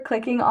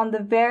clicking on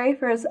the very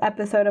first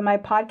episode of my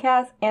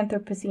podcast,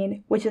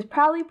 Anthropocene, which is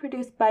proudly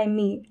produced by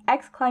me,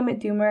 ex-climate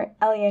doomer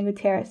Eliane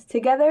Gutierrez.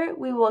 Together,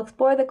 we will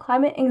explore the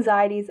climate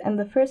anxieties and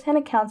the first-hand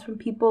accounts from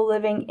people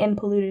living in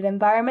polluted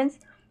environments.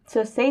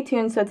 So stay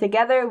tuned so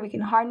together we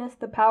can harness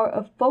the power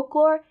of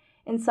folklore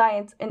and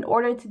science in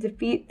order to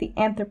defeat the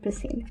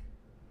Anthropocene.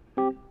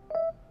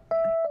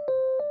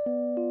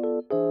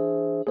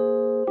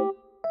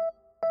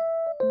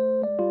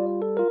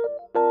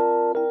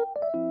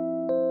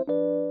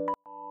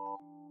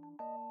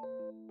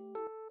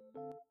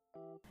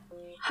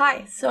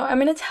 Hi, so I'm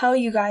going to tell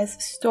you guys a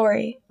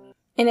story,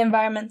 an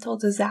environmental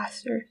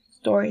disaster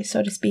story,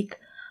 so to speak.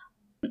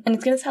 And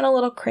it's going to sound a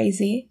little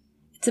crazy.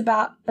 It's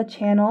about a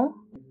channel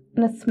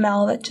and a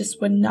smell that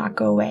just would not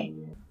go away.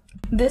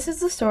 This is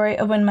the story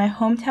of when my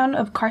hometown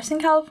of Carson,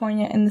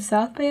 California in the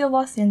South Bay of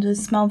Los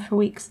Angeles smelled for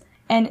weeks,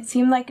 and it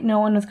seemed like no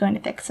one was going to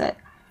fix it.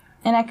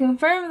 And I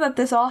confirm that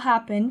this all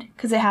happened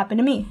because it happened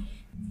to me.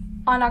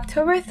 On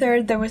October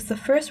 3rd, there was the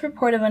first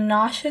report of a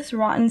nauseous,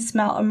 rotten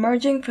smell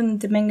emerging from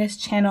the Dominguez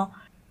Channel.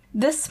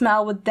 This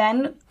smell would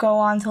then go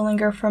on to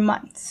linger for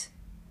months.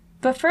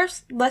 But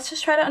first, let's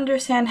just try to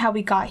understand how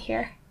we got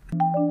here.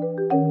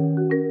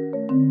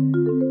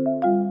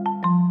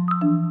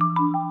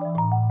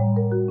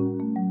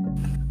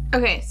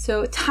 Okay,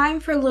 so time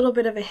for a little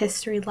bit of a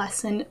history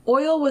lesson.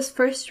 Oil was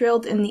first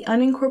drilled in the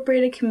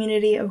unincorporated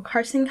community of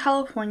Carson,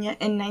 California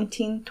in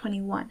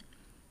 1921,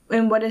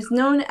 in what is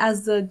known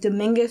as the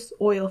Dominguez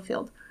oil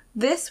field.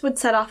 This would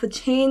set off a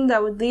chain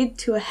that would lead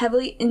to a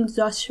heavily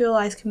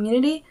industrialized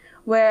community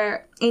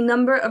where a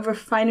number of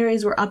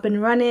refineries were up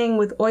and running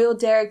with oil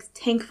derricks,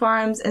 tank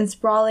farms, and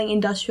sprawling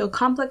industrial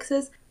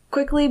complexes,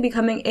 quickly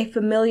becoming a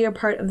familiar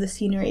part of the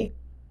scenery.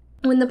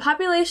 When the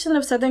population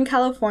of Southern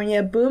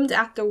California boomed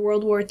after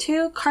World War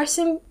II,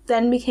 Carson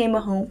then became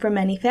a home for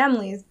many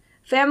families.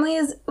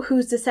 Families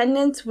whose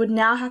descendants would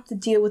now have to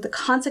deal with the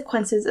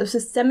consequences of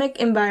systemic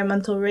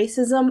environmental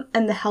racism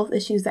and the health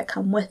issues that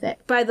come with it.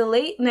 By the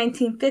late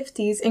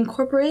 1950s,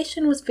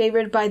 incorporation was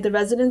favored by the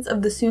residents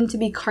of the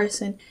soon-to-be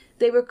Carson.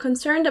 They were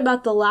concerned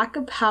about the lack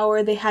of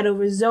power they had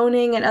over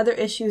zoning and other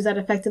issues that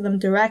affected them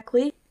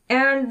directly,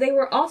 and they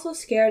were also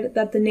scared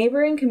that the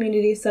neighboring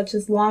communities such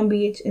as Long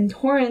Beach and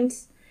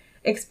Torrance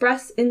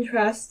expressed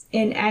interest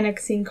in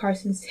annexing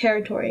Carson's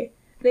territory.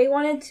 They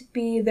wanted to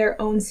be their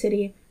own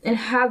city and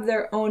have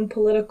their own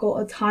political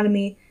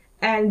autonomy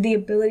and the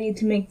ability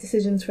to make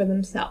decisions for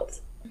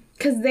themselves.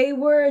 Because they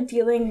were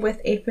dealing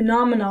with a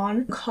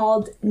phenomenon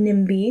called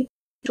NIMBY,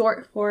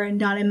 short for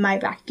Not in My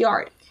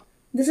Backyard.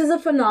 This is a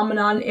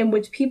phenomenon in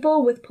which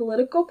people with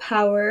political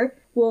power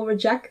will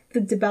reject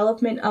the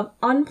development of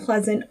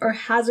unpleasant or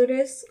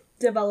hazardous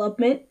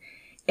development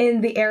in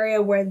the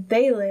area where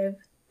they live,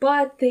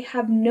 but they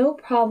have no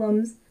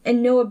problems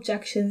and no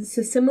objections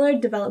to similar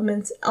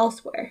developments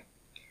elsewhere.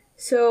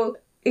 So,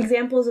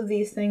 examples of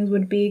these things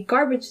would be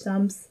garbage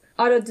dumps,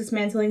 auto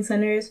dismantling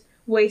centers,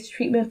 waste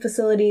treatment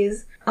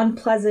facilities,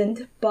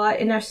 unpleasant, but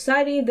in our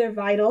society they're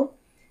vital.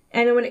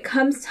 And when it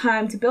comes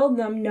time to build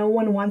them, no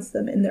one wants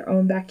them in their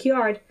own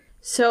backyard.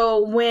 So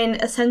when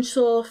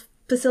essential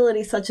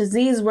facilities such as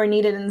these were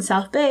needed in the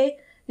South Bay,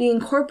 the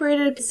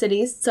incorporated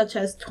cities such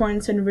as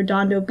Torrance and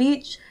Redondo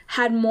Beach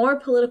had more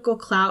political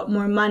clout,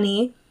 more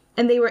money,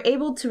 and they were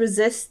able to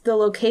resist the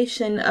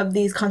location of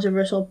these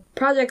controversial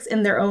projects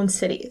in their own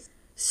cities.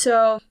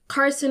 So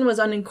Carson was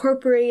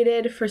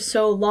unincorporated for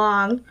so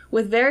long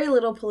with very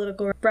little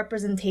political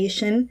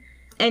representation,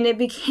 and it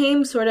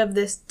became sort of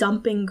this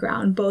dumping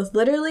ground, both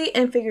literally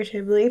and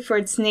figuratively, for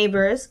its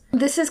neighbors.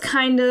 This is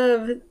kind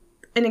of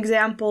an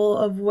example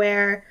of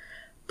where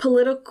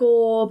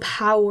political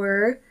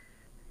power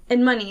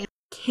and money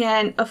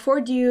can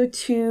afford you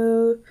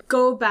to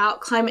go about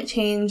climate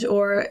change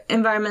or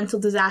environmental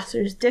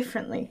disasters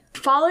differently.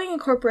 Following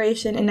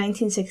incorporation in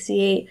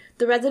 1968,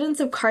 the residents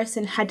of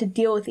Carson had to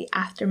deal with the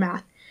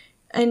aftermath.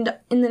 And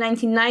in the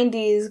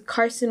 1990s,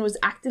 Carson was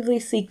actively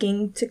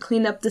seeking to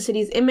clean up the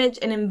city's image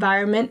and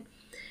environment,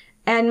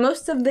 and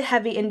most of the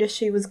heavy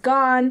industry was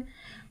gone,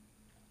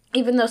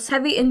 even though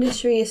heavy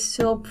industry is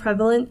still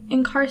prevalent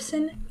in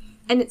Carson,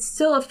 and it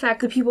still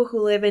affects the people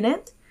who live in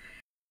it.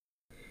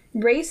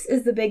 Race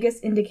is the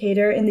biggest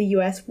indicator in the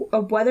U.S.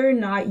 of whether or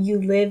not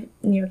you live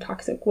near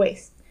toxic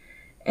waste.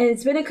 And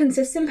it's been a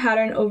consistent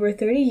pattern over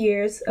 30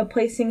 years of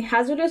placing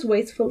hazardous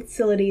waste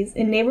facilities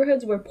in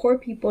neighborhoods where poor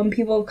people and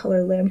people of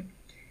color live.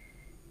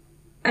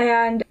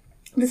 And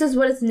this is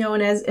what is known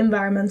as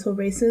environmental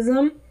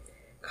racism.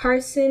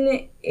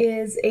 Carson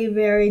is a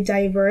very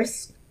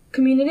diverse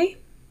community.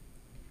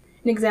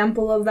 An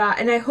example of that.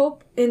 And I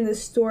hope in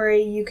this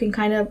story you can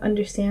kind of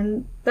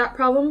understand that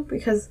problem,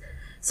 because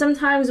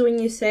sometimes when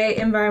you say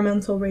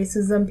environmental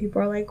racism,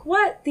 people are like,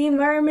 what? The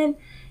environment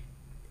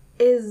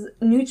is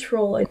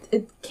neutral.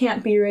 It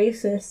can't be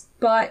racist.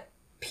 But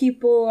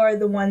people are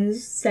the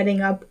ones setting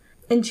up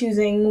and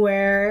choosing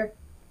where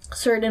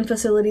certain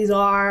facilities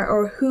are,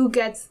 or who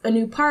gets a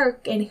new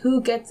park and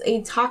who gets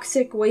a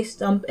toxic waste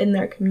dump in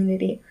their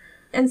community.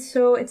 And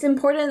so it's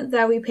important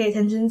that we pay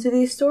attention to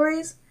these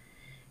stories,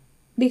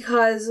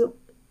 because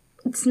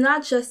it's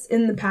not just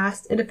in the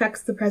past, it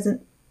affects the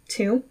present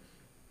too.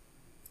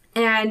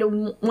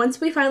 And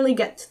once we finally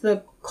get to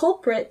the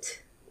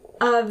culprit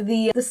of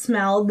the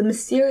smell, the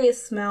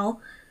mysterious smell,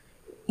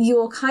 you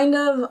will kind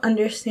of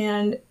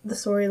understand the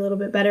story a little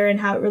bit better and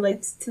how it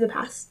relates to the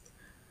past.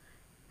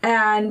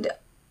 And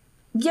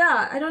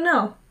yeah, I don't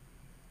know.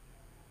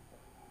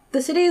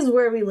 The cities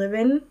where we live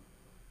in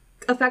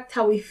affect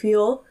how we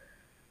feel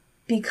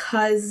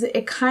because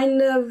it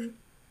kind of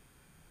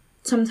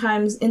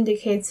sometimes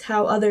indicates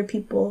how other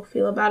people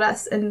feel about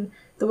us and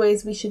the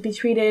ways we should be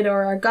treated,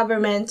 or our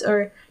government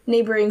or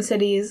neighboring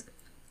cities,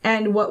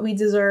 and what we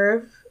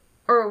deserve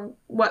or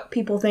what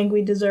people think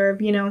we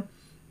deserve, you know.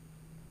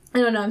 I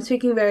don't know, I'm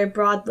speaking very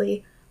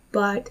broadly,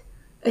 but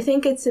I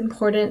think it's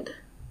important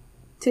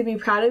to be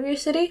proud of your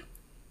city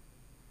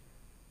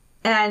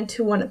and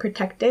to want to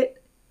protect it.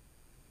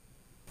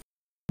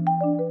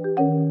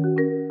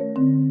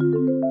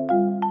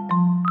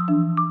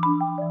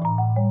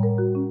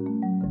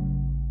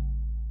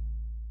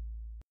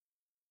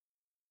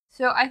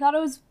 So I thought it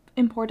was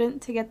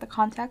important to get the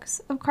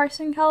context of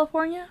Carson,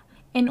 California,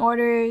 in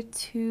order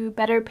to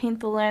better paint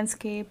the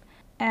landscape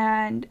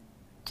and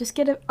just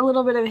get a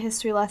little bit of a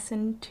history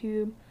lesson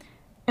to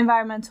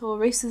environmental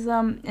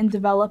racism and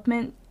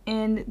development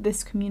in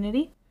this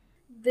community.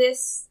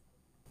 This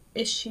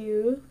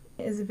issue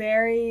is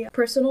very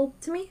personal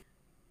to me,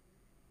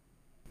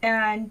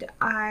 and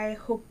I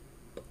hope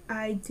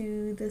I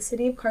do the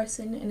city of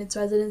Carson and its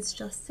residents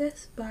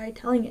justice by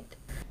telling it.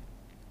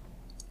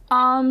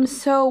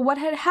 So what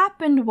had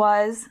happened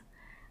was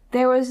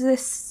there was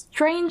this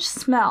strange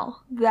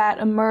smell that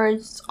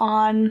emerged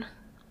in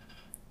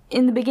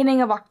the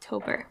beginning of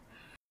October.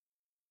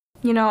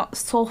 You know,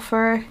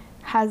 sulfur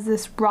has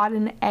this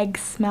rotten egg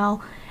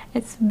smell.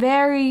 It's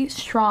very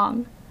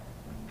strong,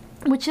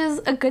 which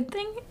is a good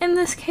thing in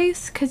this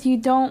case because you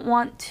don't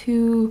want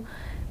to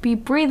be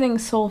breathing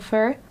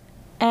sulfur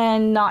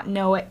and not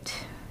know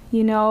it.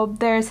 You know,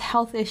 there's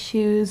health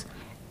issues.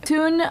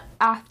 Soon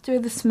after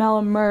the smell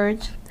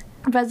emerged,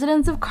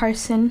 residents of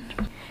Carson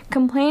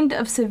complained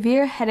of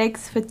severe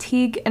headaches,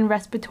 fatigue, and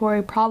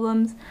respiratory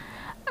problems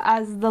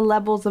as the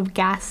levels of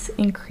gas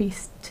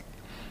increased.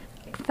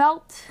 It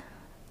felt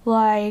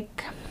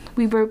like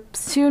we were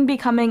soon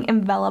becoming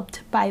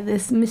enveloped by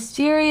this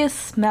mysterious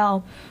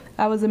smell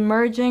that was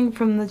emerging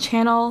from the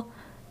channel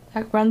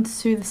that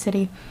runs through the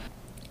city.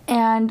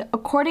 And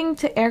according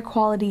to Air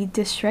Quality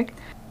District,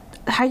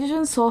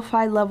 hydrogen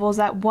sulfide levels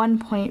at one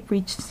point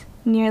reached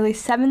nearly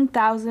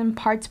 7,000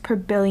 parts per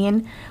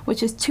billion,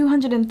 which is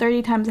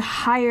 230 times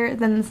higher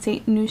than the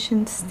state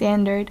nuisance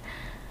standard.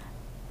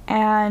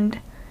 And,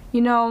 you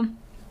know,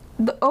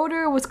 the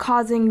odor was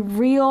causing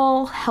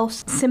real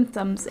health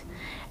symptoms,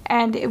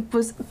 and it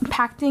was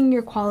impacting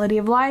your quality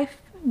of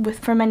life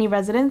for many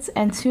residents,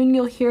 and soon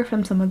you'll hear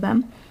from some of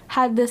them.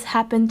 Had this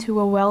happened to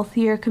a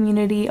wealthier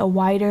community, a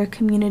wider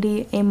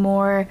community,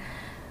 a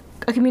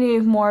community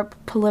of more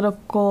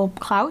political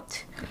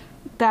clout,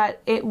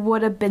 that it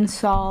would have been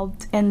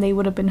solved and they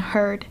would have been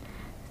heard.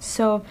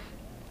 So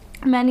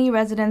many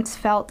residents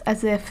felt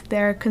as if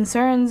their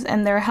concerns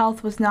and their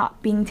health was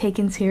not being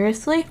taken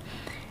seriously,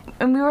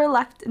 and we were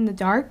left in the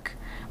dark.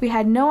 We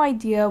had no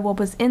idea what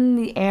was in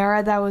the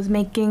air that was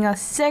making us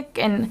sick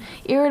and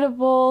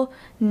irritable,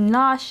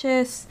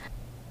 nauseous.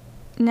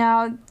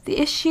 Now, the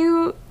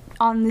issue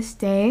on this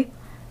day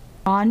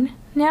on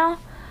now,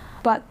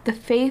 but the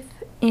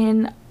faith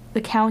in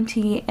the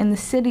county and the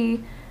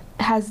city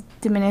has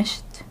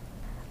diminished.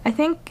 I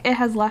think it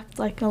has left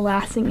like a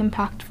lasting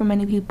impact for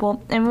many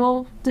people, and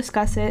we'll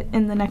discuss it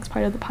in the next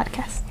part of the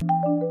podcast.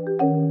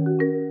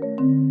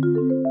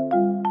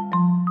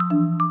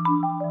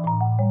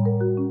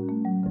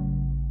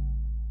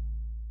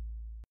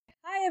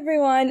 Hi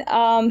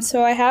everyone.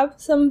 So I have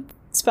some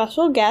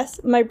special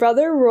guests, my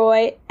brother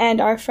Roy and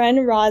our friend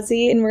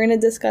Rozzy, and we're going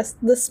to discuss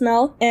the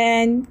smell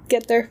and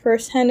get their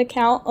first-hand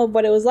account of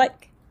what it was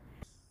like.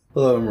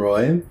 Hello, I'm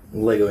Roy,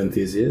 Lego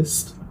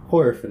enthusiast,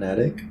 horror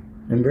fanatic,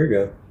 and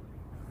Virgo.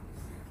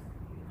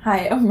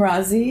 Hi, I'm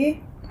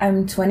Rozzy.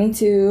 I'm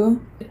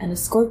 22 and a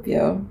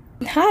Scorpio.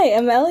 Hi,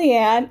 I'm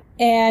Eliane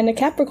and a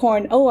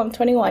Capricorn. Oh, I'm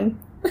 21.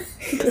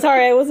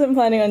 Sorry, I wasn't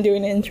planning on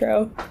doing an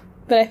intro,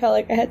 but I felt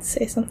like I had to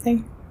say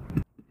something.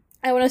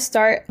 I want to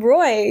start.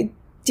 Roy,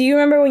 do you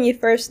remember when you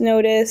first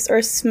noticed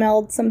or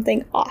smelled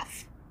something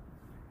off?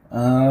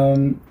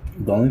 The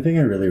only thing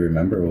I really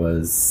remember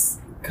was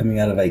coming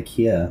out of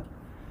IKEA.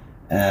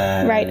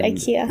 And right,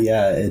 IKEA.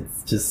 Yeah, it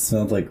just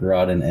smelled like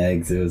rotten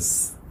eggs. It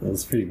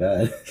was pretty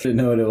bad. I didn't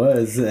know what it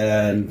was,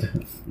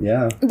 and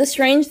yeah. The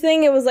strange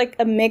thing, it was like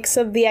a mix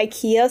of the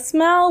IKEA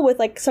smell with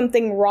like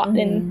something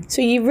rotten.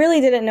 So you really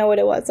didn't know what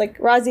it was. Like,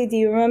 Rozzy, do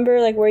you remember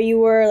like where you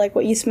were, like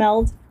what you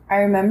smelled? I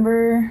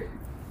remember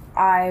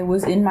I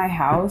was in my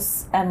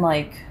house, and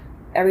like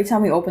every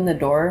time we opened the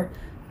door,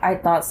 I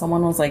thought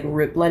someone was like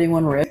letting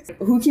one rip.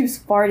 Who keeps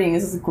farting?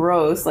 This is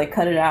gross. Like,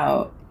 cut it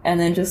out. And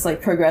then just,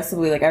 like,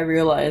 progressively, like, I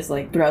realized,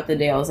 like, throughout the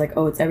day, I was like,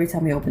 oh, it's every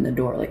time we open the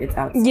door, like, it's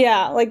outside.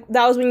 Yeah, like,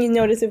 that was when you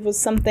noticed it was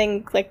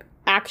something, like,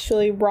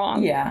 actually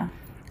wrong. Yeah.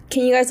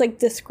 Can you guys, like,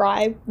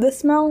 describe the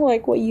smell?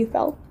 Like, what you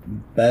felt?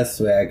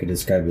 Best way I could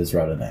describe it is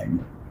rotten egg.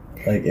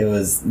 Like, it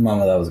was,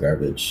 mama, that was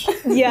garbage.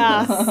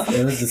 Yeah.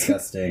 It was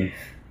disgusting.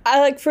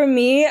 For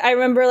me, I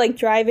remember, like,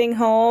 driving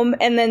home,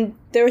 and then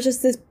there was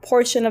just this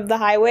portion of the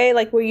highway,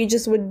 like, where you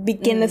just would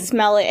begin to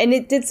smell it, and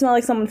it did smell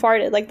like someone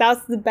farted. Like, that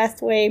was the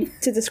best way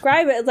to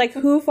describe it. It's like,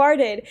 who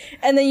farted?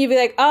 And then you'd be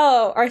like,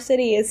 oh, our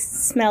city is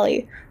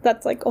smelly.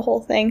 That's, like, a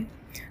whole thing.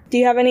 Do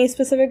you have any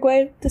specific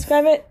way to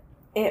describe it?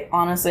 It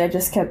honestly, I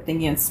just kept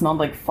thinking it smelled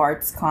like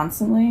farts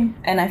constantly.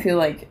 And I feel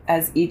like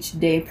as each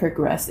day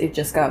progressed, it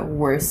just got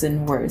worse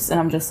and worse. And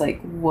I'm just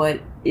like,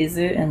 what is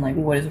it? And like,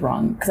 what is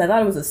wrong? Because I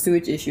thought it was a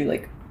sewage issue,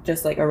 like,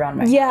 just like around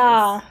my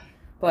house.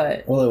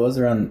 But well, it was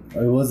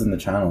in the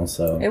channel,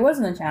 so it was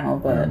in the channel,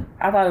 but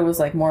I thought it was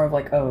like more of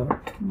like, oh,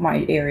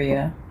 my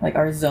area, like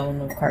our zone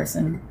of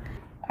Carson.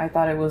 I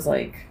thought it was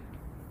like,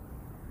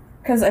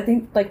 because I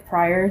think like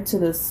prior to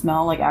the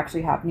smell like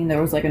actually happening, there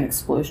was like an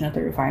explosion at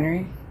the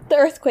refinery. The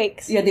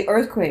earthquakes. Yeah, the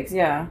earthquakes,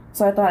 yeah.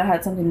 So I thought it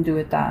had something to do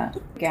with that.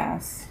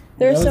 Gas.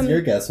 That was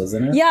your guess,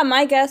 wasn't it? Yeah,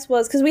 my guess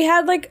was, because we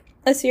had, like,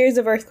 a series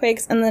of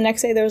earthquakes, and the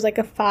next day there was, like,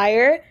 a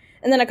fire,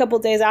 and then a couple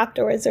days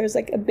afterwards there was,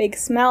 like, a big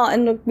smell,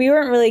 and we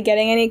weren't really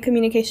getting any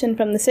communication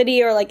from the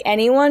city or, like,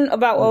 anyone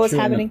about what was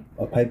happening.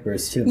 A pipe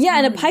burst, too. Yeah,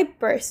 and a pipe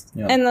burst.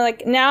 Yeah. And,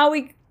 like, now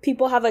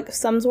people have, like,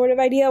 some sort of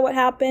idea what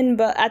happened,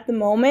 but at the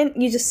moment,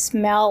 you just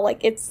smell,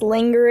 like, it's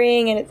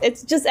lingering, and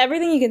it's just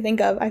everything you can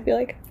think of, I feel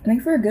like. I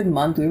think for a good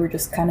month, we were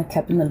just kind of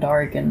kept in the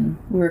dark, and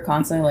we were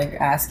constantly, like,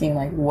 asking,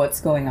 like, what's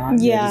going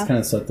on. Yeah. Just kind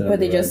of swept it But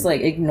they just,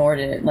 like, ignored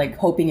it, like,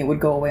 hoping it would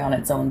go away on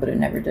its own, but it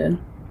never did.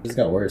 It just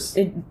got worse.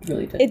 It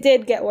really did. It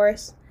did get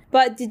worse.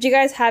 But did you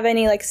guys have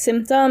any, like,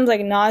 symptoms,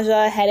 like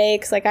nausea,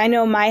 headaches? Like, I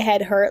know my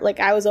head hurt.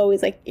 Like, I was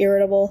always, like,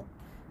 irritable.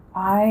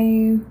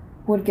 I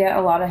would get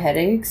a lot of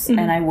headaches,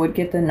 and I would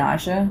get the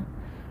nausea.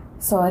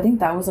 So I think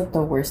that was, like,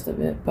 the worst of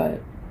it.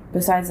 But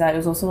besides that, it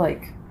was also,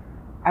 like,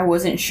 I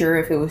wasn't sure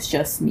if it was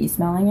just me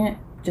smelling it.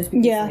 Just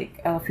because,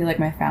 like, I feel like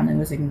my family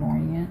was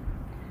ignoring it.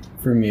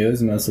 For me, it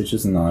was mostly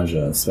just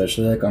nausea,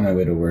 especially, like, on my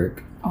way to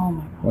work. Oh,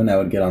 my God. When I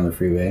would get on the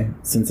freeway.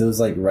 Since it was,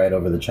 like, right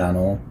over the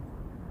channel,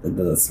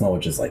 the smell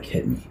would just, like,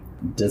 hit me.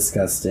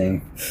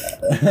 Disgusting.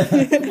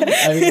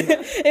 I mean,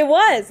 it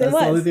was. The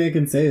only thing I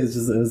can say is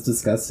just it was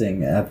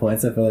disgusting. At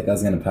points, I felt like I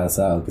was gonna pass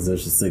out because it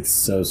was just like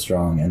so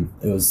strong and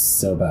it was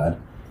so bad.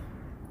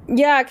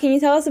 Yeah, can you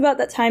tell us about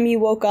that time you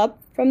woke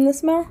up from the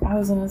smell? I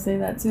was gonna say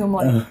that too. I'm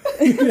like,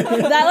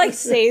 that like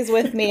stays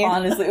with me.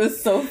 Honestly, it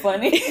was so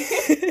funny.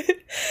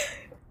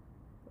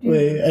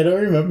 Wait, I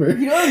don't remember.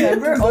 You don't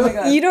remember? Oh my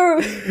God. You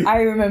don't. I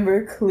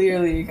remember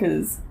clearly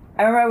because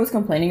I remember I was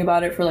complaining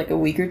about it for like a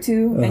week or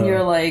two, and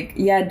you're like,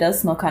 yeah, it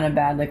does smell kind of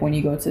bad, like when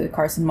you go to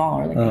Carson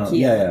Mall or like IKEA.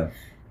 Yeah.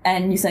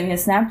 And you sent me a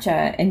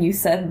Snapchat, and you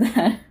said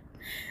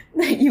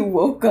that you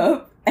woke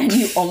up and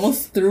you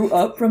almost threw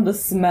up from the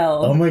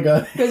smell. Oh my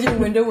God. Because your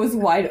window was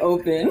wide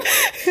open.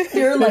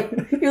 You're like,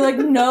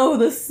 no,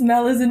 the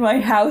smell is in my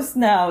house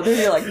now. Then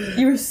you're like,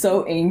 you were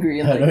so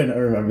angry. How Like, do I not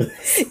remember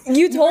this?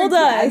 You told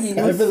us. it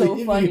was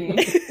so funny.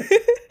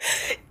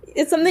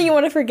 It's something you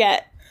want to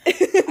forget.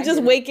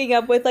 Just waking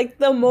up with like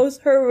the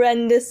most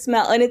horrendous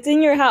smell, and it's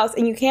in your house,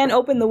 and you can't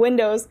open the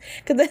windows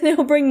because then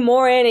it'll bring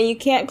more in, and you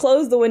can't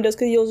close the windows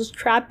because you'll just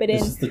trap it in.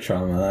 It's just the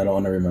trauma. I don't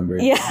want to remember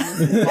it.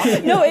 Yeah.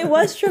 No, it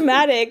was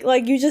traumatic.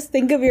 Like, you just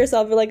think of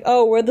yourself, you're like,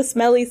 oh, we're the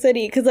smelly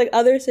city, because like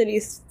other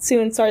cities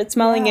soon started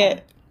smelling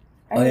it.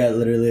 Oh yeah,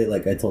 literally,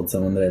 like I told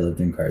someone that I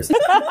lived in Carson.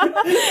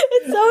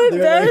 It's so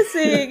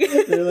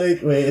embarrassing. They're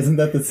like, wait, isn't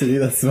that the city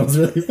that smells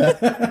really bad?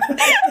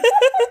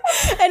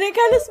 And it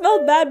kind of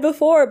smelled bad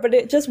before, but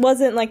it just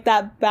wasn't like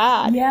that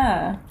bad.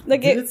 Yeah.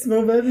 Like Did it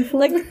smell bad before?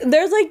 Like,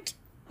 there's like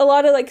a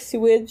lot of like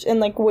sewage and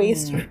like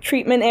waste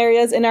treatment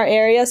areas in our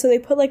area, so they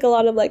put like a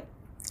lot of like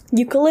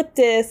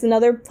eucalyptus and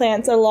other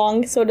plants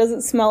along so it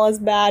doesn't smell as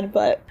bad.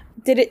 But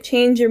did it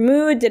change your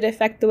mood? Did it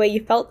affect the way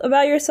you felt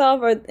about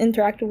yourself or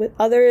interacted with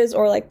others,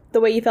 or like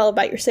the way you felt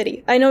about your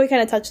city? I know we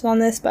kind of touched on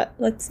this, but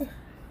let's...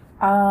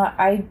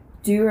 I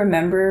do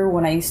remember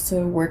when I used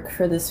to work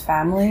for this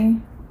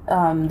family,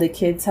 the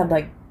kids had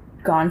like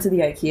gone to the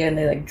IKEA and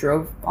they like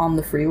drove on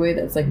the freeway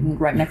that's like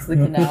right next to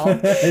the canal.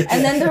 And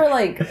then they were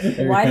like,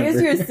 why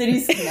does your city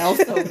smell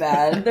so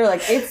bad? They're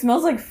like, it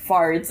smells like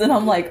farts. And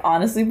I'm like,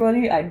 honestly,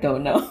 buddy, I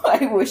don't know.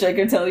 I wish I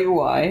could tell you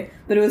why.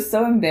 But it was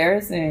so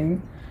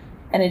embarrassing.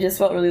 And it just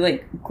felt really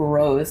like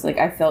gross. Like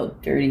I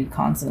felt dirty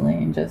constantly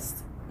and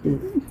just...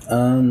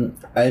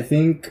 I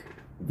think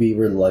we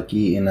were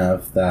lucky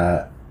enough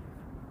that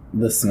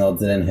the smell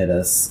didn't hit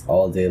us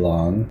all day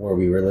long where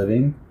we were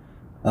living.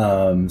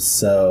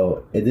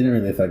 So it didn't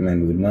really affect my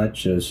mood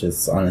much. It was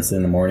just honestly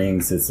in the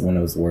mornings it's when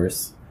it was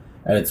worse.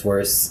 At its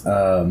worst.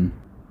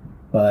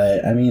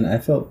 But I mean I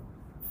felt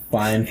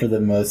fine for the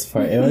most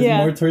part. It was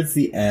more towards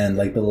the end,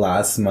 like the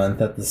last month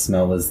that the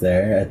smell was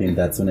there. I think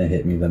that's when it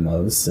hit me the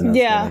most. And I was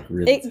getting, like,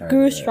 really it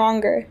grew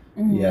stronger.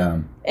 Mm-hmm. Yeah.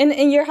 And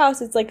in your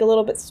house it's like a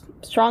little bit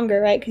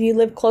stronger, right? Because you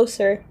live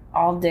closer.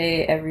 All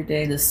day, every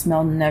day, the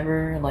smell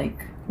never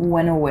like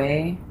went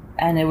away.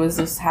 and it was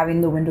just having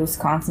the windows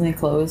constantly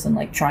closed and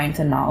like trying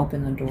to not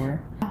open the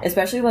door.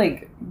 Especially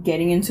like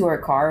getting into our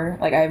car.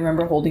 Like I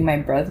remember holding my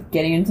breath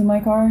getting into my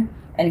car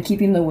and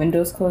keeping the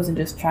windows closed and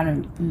just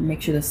trying to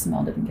make sure the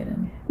smell didn't get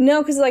in.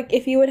 No, because like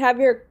if you would have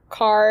your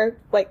car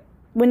like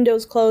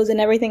windows closed and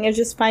everything, it would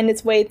just find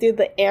its way through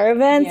the air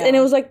vents, and it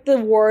was like the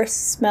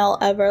worst smell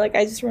ever. Like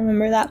I just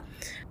remember that.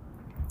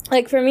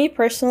 Like for me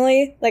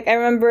personally, like I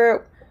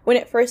remember when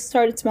it first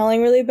started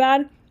smelling really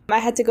bad, I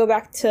had to go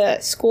back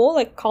to school,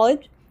 like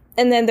college,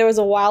 and then there was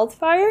a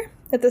wildfire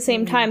at the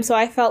same time, so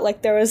I felt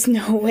like there was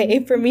no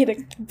way for me to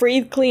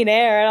breathe clean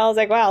air, and I was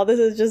like, wow, this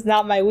is just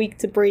not my week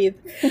to breathe.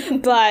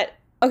 But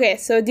okay,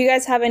 so do you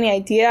guys have any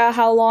idea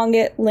how long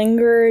it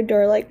lingered,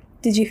 or like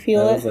did you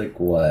feel it? It was like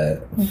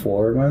what,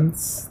 4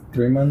 months,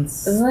 3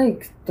 months? It was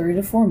like 3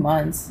 to 4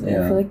 months.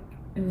 Yeah. I feel like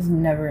it was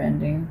never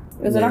ending.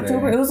 It was in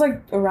October. It was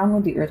like around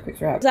when the earthquakes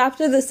were It happening. was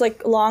after this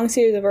like long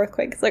series of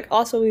earthquakes. Like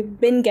also we've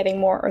been getting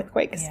more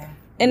earthquakes,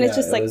 and it's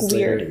just like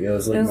weird. Later. It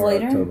was like It was more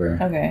later? October.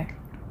 Okay.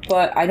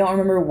 But I don't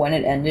remember when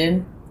it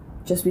ended,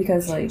 just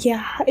because like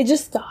Yeah, it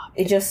just stopped.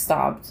 it just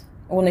stopped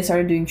when they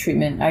started doing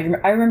treatment. I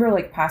remember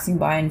like passing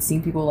by and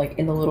seeing people like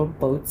in the little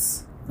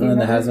boats. Do you Oh, in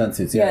the remember? hazmat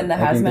suits, Yeah, in the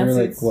I think they hazmat were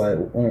suits.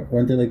 like, what,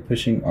 weren't they like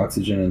pushing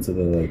oxygen into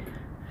the like,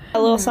 A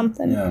little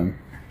something. yeah,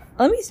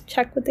 Let me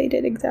check what they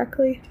did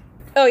exactly.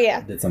 Oh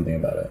yeah. did something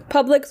about it.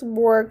 Public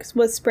Works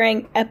was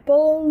spraying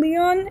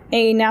Epoleon,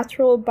 a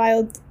natural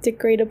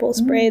biodegradable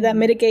spray that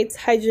mitigates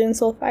hydrogen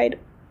sulfide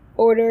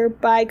odor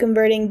by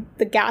converting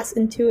the gas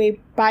into a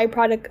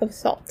byproduct of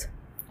salt.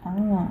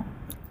 Ah,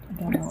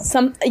 I don't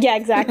know. Yeah,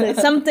 exactly.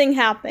 Something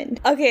happened.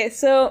 Okay,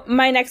 so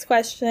my next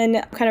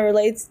question kind of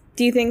relates.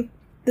 Do you think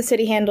the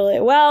city handled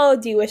it well?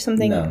 Do you wish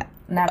something... No.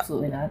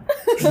 Absolutely not.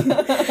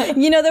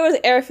 You know, there was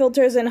air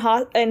filters in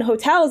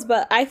hotels,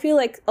 but I feel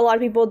like a lot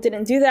of people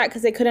didn't do that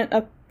because they couldn't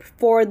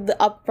afford the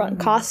upfront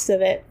cost of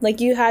it. Like,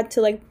 you had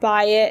to, like,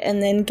 buy it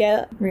and then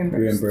get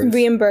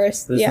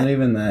reimbursed. But it's Yeah. not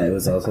even that. It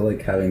was also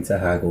like having to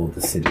haggle with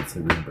the city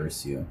to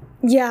reimburse you.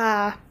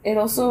 Yeah, It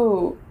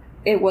also,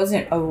 it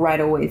wasn't a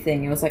right away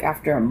thing. It was like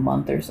after a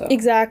month or so.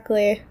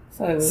 exactly.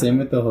 So it was, Same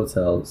with the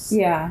hotels.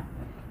 yeah.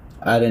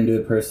 I didn't do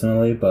it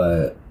personally,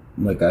 but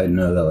like I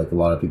know that like a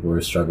lot of people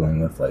were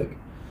struggling with like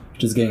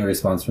just getting a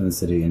response from the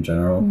city in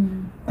general.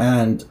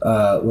 And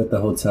with the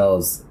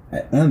hotels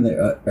and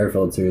the air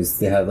filters,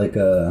 they had like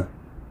a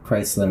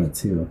price limit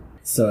too.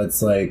 So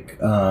it's like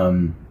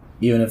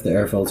even if the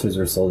air filters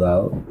were sold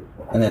out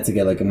and they had to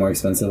get like a more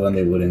expensive one,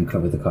 they wouldn't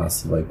cover the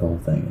cost of like the whole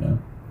thing, you know?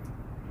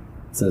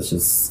 So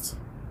it's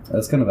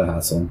kind of a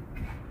hassle.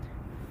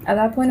 At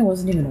that point, it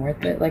wasn't even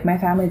worth it. Like, my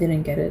family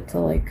didn't get it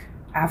till like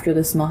after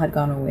the smell had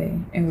gone away,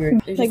 and we were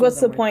it just Like, what's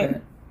the wasn't worth point?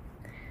 it.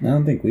 I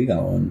don't think we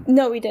got one.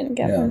 No, we didn't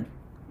get Yeah. one.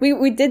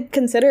 We did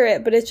consider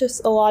it, but it's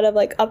just a lot of,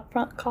 like,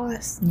 upfront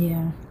costs.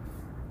 Yeah.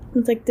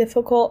 It's, like,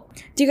 difficult.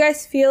 Do you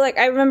guys feel like...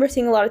 I remember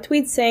seeing a lot of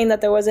tweets saying that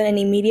there wasn't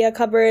any media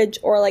coverage,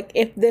 or, like,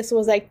 if this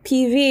was, like,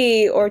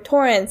 PV or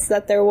torrents,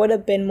 that there would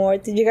have been more.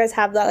 Did you guys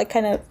have that, like,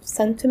 kind of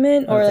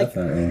sentiment? Or, like...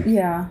 Definitely.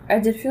 Yeah, I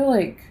did feel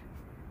like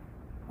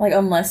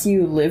unless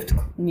you lived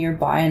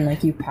nearby and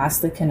like you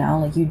passed the canal,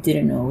 like you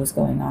didn't know what was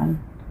going on,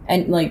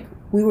 and like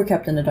we were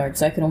kept in the dark.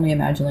 So I could only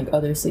imagine like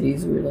other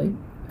cities were like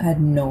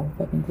had no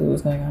fucking clue what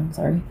was going on.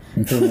 Sorry.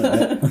 And from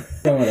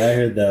what I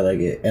heard, though, like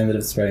it ended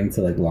up spreading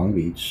to like Long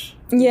Beach.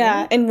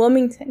 Yeah, in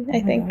Wilmington,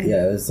 I think. God.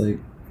 Yeah, it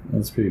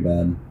was pretty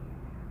bad.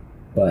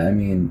 But I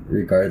mean,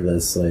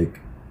 regardless, like,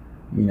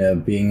 you know,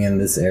 being in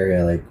this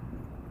area, like,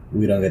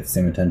 we don't get the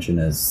same attention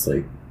as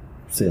like,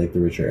 say, like the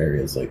richer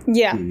areas, like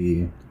Yeah.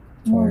 TV,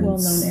 More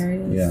Torrance. well-known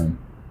areas. Yeah.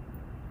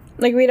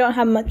 Like, we don't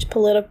have much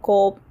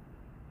political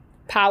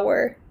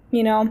power,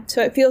 you know?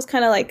 So it feels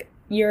kind of like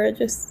you're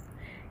just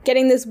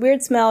getting this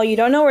weird smell. You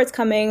don't know where it's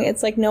coming.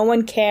 It's like no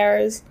one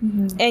cares.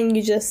 And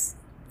you just...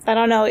 I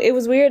don't know. It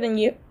was weird, and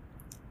you...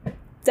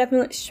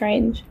 Definitely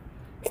strange.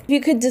 If you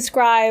could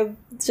describe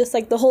just,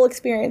 like, the whole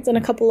experience in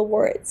a couple of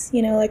words,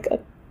 you know, like a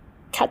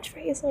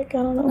catchphrase, like,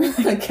 I don't know. A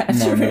Mama,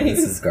 catchphrase. this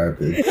is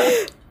garbage.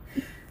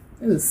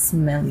 It was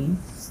smelly.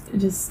 It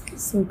just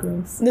so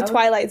gross. The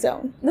Twilight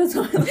Zone. The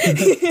Twilight.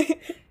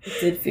 It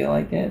did feel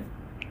like it.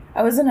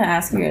 I was gonna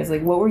ask you guys,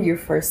 like, what were your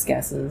first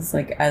guesses,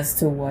 like, as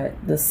to what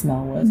the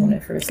smell was when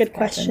it first Good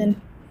happened?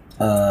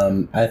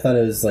 question. I thought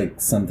it was like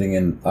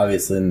something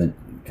obviously in the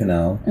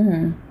canal.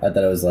 I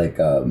thought it was like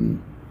I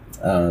don't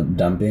know,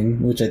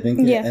 dumping, which I think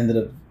it Yeah. ended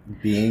up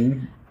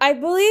being I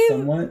believe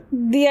somewhat.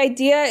 the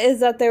idea is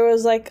that there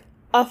was, like,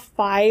 a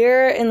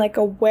fire in, like,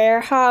 a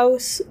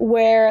warehouse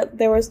where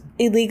there was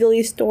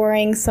illegally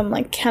storing some,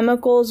 like,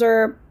 chemicals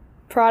or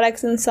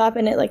products and stuff,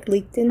 and it, like,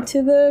 leaked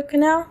into the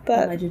canal.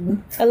 But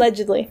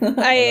allegedly.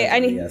 I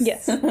need,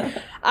 yes. yes.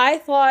 I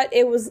thought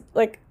it was,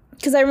 like,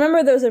 because I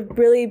remember there was a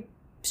really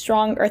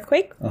strong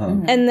earthquake,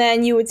 and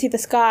then you would see the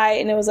sky,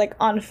 and it was, like,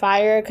 on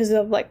fire because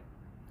of, like,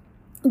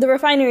 the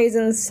refineries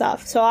and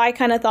stuff. So I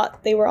kind of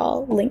thought they were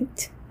all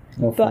linked.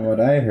 Well, from what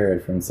I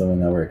heard from someone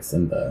that works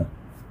in the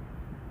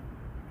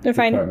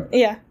Refinery, department,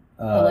 yeah.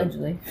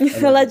 Allegedly.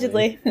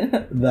 Allegedly.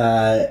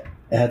 that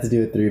it had to do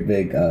with 3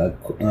 big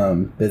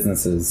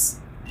businesses,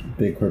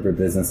 big corporate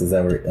businesses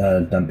that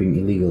were dumping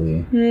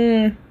illegally.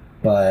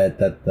 But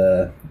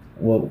that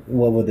what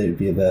would it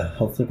be? The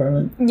health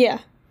department? Yeah.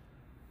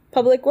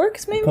 Public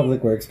Works, maybe?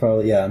 Public Works,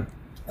 probably, yeah.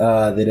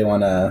 They didn't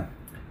want to,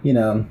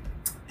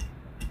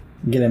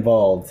 get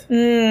involved.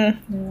 They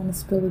want to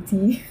spill the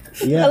tea.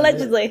 Yeah.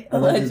 Allegedly.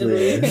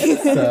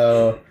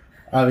 So,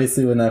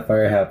 obviously, when that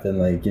fire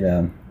happened, it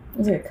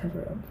was like a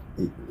cover-up.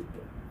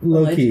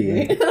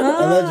 Low-key.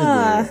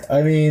 Allegedly.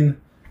 I mean,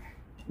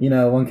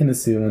 one can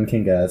assume, one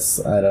can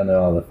guess. I don't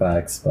know all the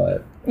facts,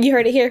 but... You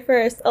heard it here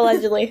first.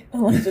 Allegedly.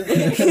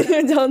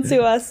 Don't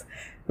sue us.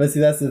 But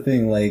see, that's the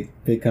thing. Like,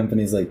 big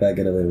companies like that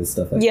get away with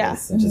stuff like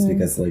this. And just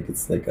because, like,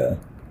 it's like a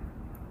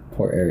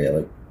poor area.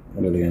 Like,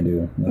 what are they going to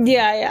do? Nothing.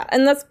 Yeah.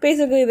 And that's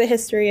basically the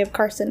history of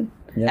Carson.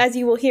 Yeah. As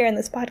you will hear in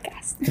this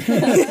podcast.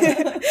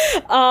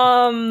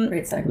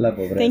 Great segue.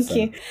 Level, thank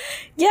you.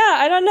 Yeah,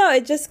 I don't know.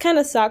 It just kind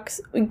of sucks.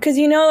 Because,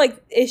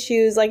 like,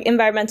 issues like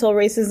environmental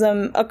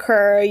racism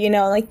occur,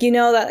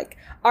 that, like,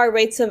 our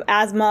rates of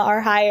asthma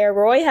are higher.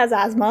 Roy has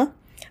asthma.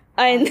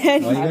 And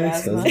then,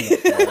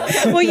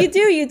 well, you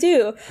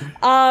do.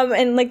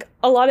 And like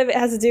a lot of it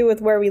has to do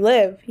with where we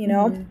live,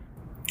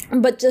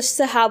 But just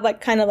to have like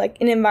kind of like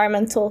an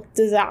environmental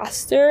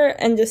disaster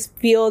and just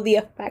feel the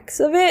effects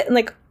of it, and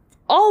like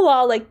all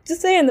while like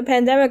just saying the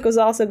pandemic was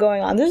also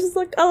going on. There's just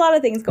like a lot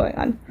of things going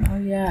on. Oh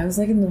yeah, it was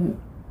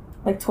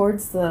like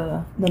towards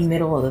the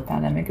middle of the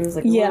pandemic. It was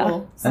like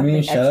I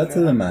mean, shout out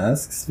to the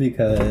masks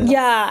because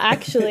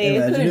actually,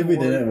 imagine if we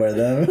didn't wear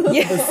them.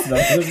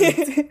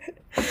 Yeah.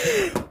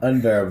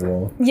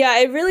 Unbearable. Yeah,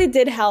 it really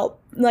did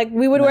help. Like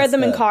we would wear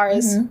them in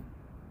cars,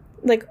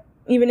 like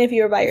even if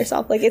you were by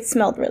yourself. Like it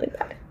smelled really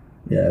bad.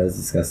 Yeah, it was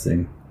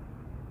disgusting.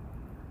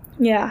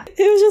 Yeah, it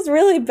was just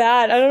really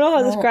bad. I don't know how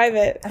to describe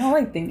it. I don't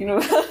like thinking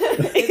about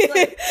it. It's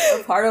like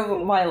a part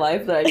of my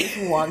life that I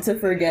just want to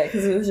forget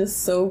because it was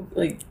just so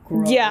like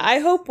gross. Yeah, I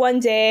hope one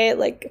day,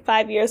 like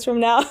 5 years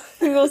from now,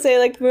 people say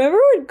like, remember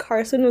when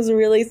Carson was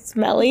really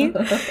smelly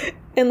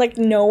and like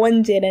no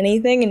one did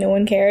anything and no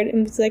one cared?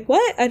 And it's like,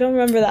 what? I don't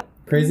remember that.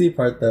 Crazy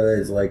part though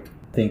is like,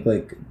 I think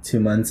like 2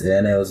 months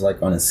in, it was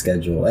like on a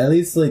schedule. At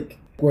least like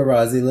where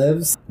Rosie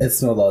lives, it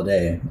smelled all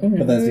day.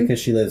 But that's because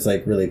she lives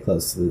like really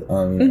close to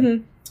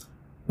the,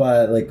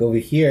 But like over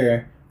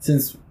here,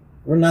 since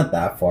we're not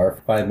that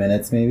far, 5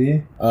 minutes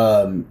maybe,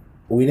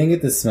 we didn't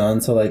get the smell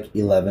until like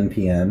 11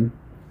 p.m.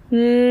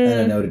 And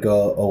then it would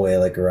go away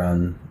like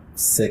around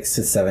 6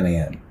 to 7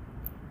 a.m.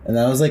 And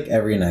that was like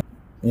every night.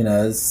 It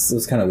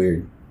was kind of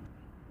weird.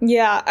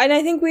 Yeah, and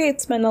I think we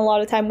had spent a lot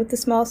of time with the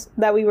smells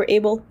that we were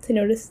able to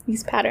notice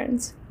these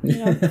patterns.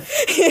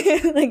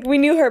 Like we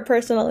knew her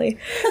personally.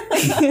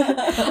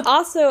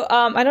 Also,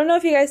 I don't know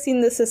if you guys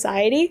seen The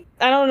Society.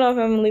 I don't know if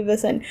I'm gonna leave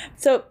this in.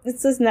 So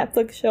it's this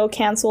Netflix show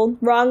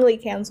wrongly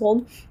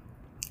canceled,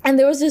 and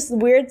there was this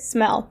weird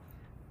smell,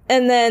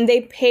 and then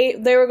they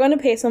were going to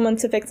pay someone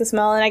to fix the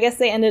smell, and I guess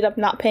they ended up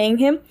not paying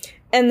him,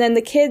 and then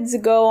the kids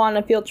go on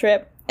a field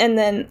trip, and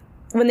then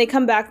when they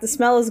come back, the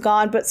smell is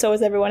gone, but so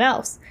is everyone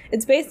else.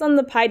 It's based on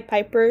the Pied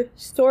Piper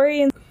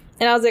story, and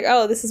I was like,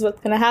 oh, this is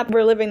what's going to happen.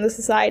 We're living The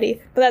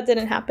Society. But that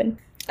didn't happen.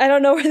 I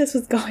don't know where this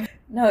was going.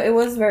 No, it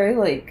was very,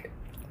 like...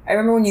 I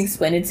remember when you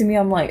explained it to me,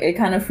 I'm like... It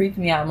kind of freaked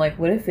me out. I'm like,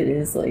 what if it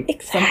is,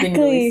 like, something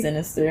really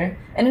sinister?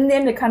 And in the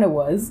end, it kind of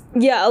was.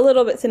 Yeah, a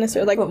little bit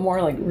sinister. Like, but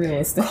more, like,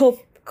 realistic.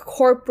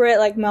 Corporate,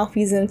 like,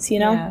 malfeasance,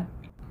 Yeah.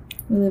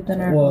 We lived in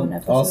our own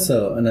episode.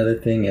 Also, another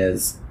thing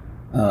is...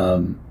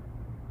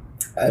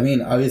 I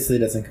mean, obviously it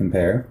doesn't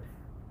compare.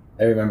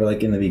 I remember,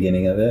 like, in the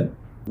beginning of it,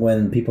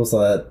 when people saw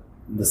that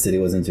the city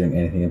wasn't doing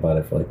anything about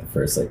it for, like, the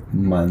first, like,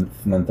 month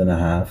and a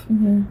half,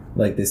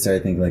 like, they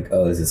started thinking, like,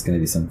 oh, is this going to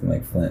be something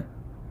like Flint?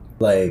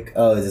 Like,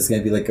 oh, is this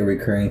going to be, like, a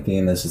recurring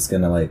theme that's just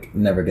going to, like,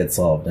 never get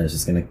solved, and it's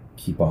just going to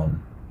keep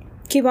on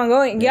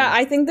going? Yeah,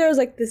 I think there was,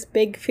 like, this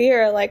big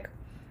fear, like,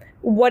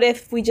 what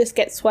if we just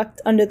get swept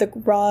under the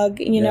rug,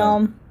 you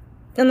know?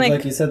 And,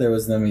 like you said, there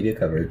was no media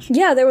coverage.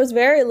 Yeah, there was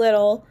very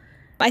little.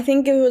 I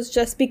think it was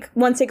just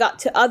once it got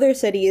to other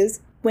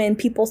cities when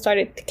people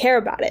started to care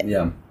about it.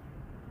 Yeah,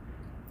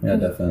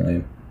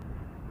 definitely.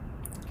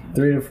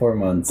 3 to 4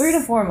 months. 3 to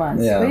 4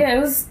 months. Yeah. But yeah,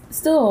 it was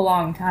still a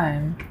long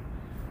time.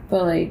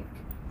 But like...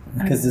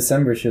 Because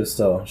December, she was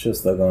still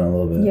going a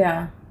little bit.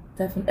 Yeah,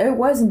 definitely. It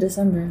was in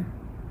December.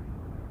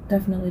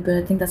 Definitely, but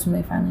I think that's when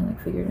they finally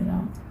like figured it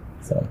out.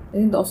 So I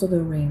think also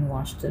the rain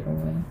washed it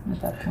away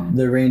at that point.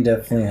 The rain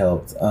definitely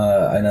helped.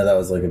 I know that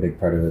was like a big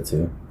part of it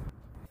too.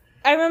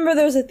 I remember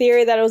there was a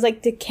theory that it was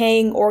like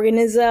decaying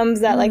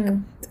organisms that like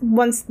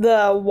once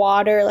the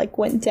water like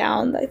went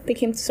down, like they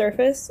came to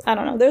surface. I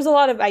don't know. There's a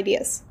lot of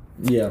ideas.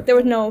 Yeah. There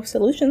was no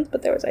solutions,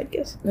 but there was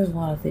ideas. There's a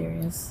lot of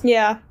theories.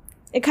 Yeah.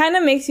 It kind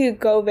of makes you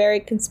go very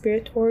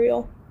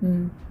conspiratorial.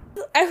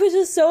 I was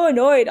just so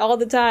annoyed all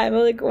the time.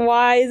 I'm like,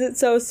 why is it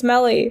so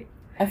smelly?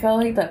 I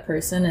felt like that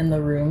person in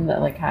the room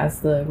that like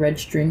has the red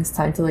strings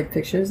tied to like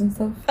pictures and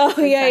stuff. Oh,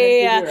 like,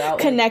 yeah. Out,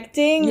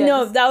 connecting. Like,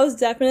 No, that was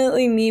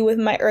definitely me with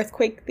my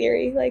earthquake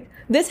theory. Like,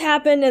 this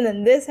happened, and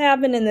then this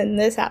happened, and then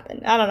this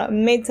happened. I don't know. It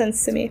made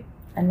sense to me.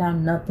 And now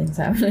nothing's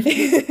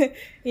happening.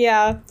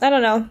 Yeah, I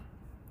don't know.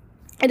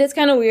 It is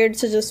kind of weird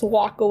to just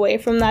walk away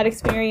from that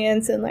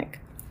experience and like,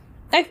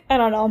 I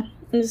don't know.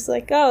 I'm just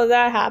like, oh,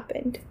 that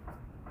happened.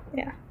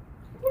 Yeah.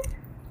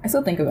 I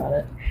still think about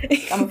it.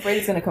 I'm afraid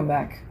it's gonna come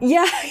back.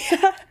 Yeah.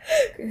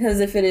 Because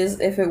if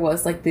it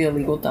was like the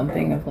illegal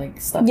dumping of like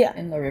stuff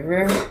in the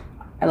river,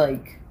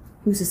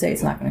 who's to say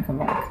it's not gonna come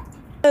back?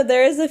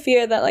 There is a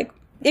fear that like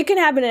it can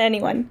happen to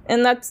anyone,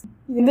 and that's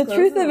the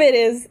truth of it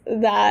is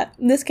that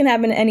this can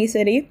happen in any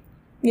city.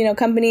 You know,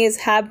 companies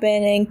have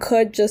been and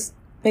could just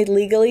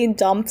illegally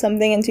dump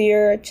something into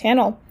your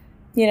channel.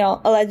 You know,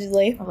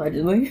 allegedly.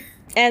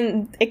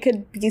 And it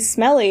could be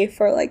smelly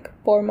for like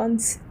 4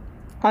 months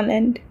on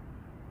end.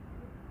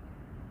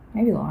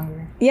 Maybe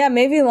longer. Yeah,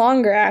 maybe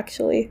longer,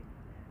 actually.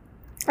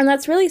 And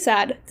that's really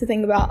sad to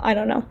think about. I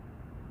don't know.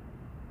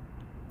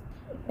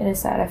 It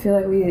is sad. I feel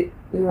like we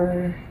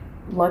were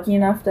lucky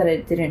enough that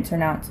it didn't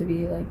turn out to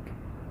be, like,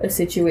 a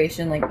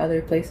situation like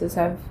other places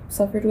have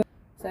suffered with.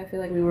 So I feel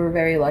like we were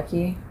very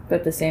lucky. But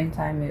at the same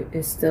time, it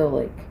is still,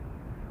 like,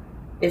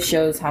 it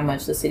shows how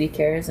much the city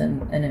cares,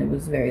 and it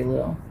was very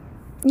little.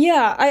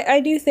 Yeah, I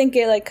do think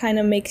it, like, kind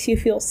of makes you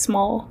feel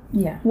small.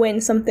 Yeah. When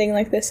something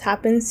like this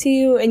happens to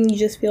you and you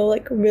just feel,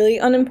 like, really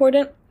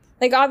unimportant.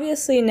 Like,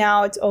 obviously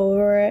now it's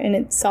over and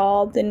it's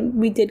solved and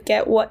we did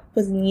get what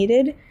was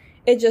needed.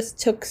 It just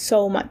took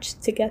so much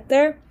to get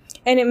there.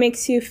 And it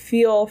makes you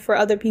feel for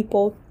other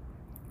people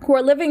who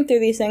are living through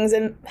these things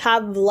and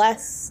have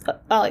less,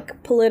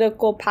 like,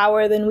 political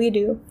power than we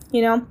do,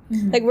 you know?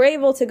 Mm-hmm. Like, we're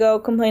able to go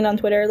complain on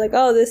Twitter, like,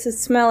 oh, this is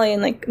smelly,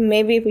 and, like,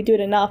 maybe if we do it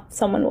enough,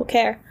 someone will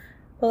care.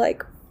 But,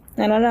 like,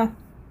 I don't know.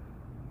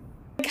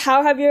 Like,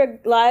 how have your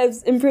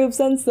lives improved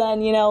since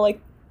then? You know, like,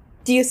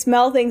 do you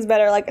smell things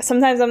better? Like,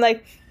 sometimes I'm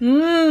like,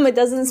 it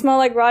doesn't smell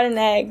like rotten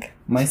egg.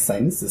 My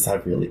sinuses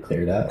have really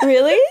cleared up.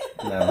 Really?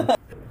 No.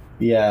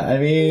 Yeah, I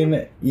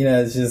mean, you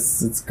know,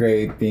 it's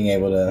great being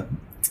able to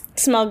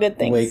smell good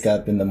things. Wake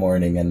up in the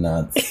morning and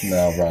not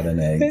smell rotten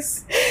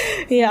eggs.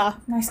 Yeah.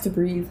 Nice to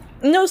breathe.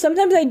 No,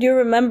 sometimes I do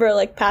remember,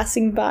 like,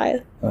 passing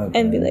by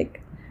and be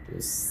like,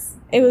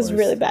 it was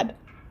really bad.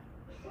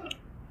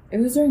 It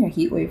was during a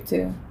heat wave,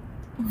 too.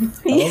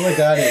 Oh my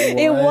god,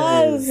 it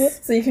was.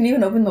 So you couldn't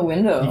even open the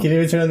window. You couldn't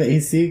even turn on the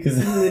AC because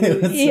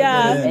it was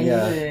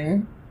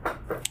Anything.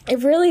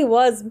 It really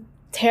was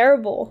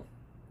terrible.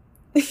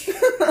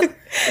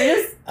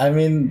 I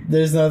mean,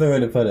 there's no other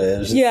way to put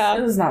it.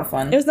 It was not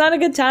fun. It was not a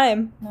good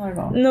time. Not at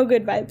all. No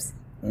good vibes.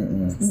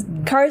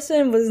 Mm-mm.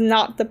 Carson was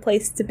not the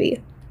place to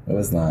be. It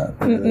was not.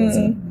 It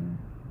wasn't.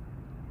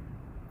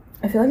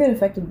 I feel like it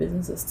affected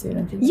businesses too,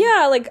 don't you think?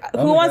 Yeah, like,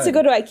 who wants to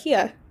go to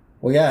IKEA?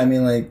 Well, yeah, I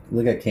mean, like,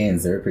 look at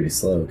Cane's. They were pretty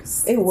slow.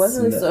 Cause it was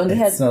really slow.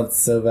 It smelled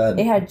so bad.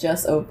 It had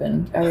just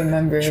opened. I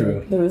remember.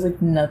 True. There was, like,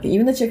 nothing.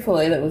 Even the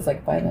Chick-fil-A that was,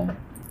 like, by them.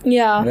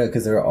 Yeah. Yeah,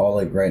 because they were all,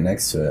 like, right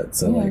next to it.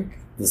 So, like,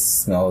 the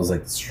smell was,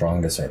 like, the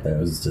strongest right there. It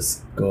was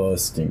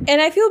disgusting.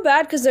 And I feel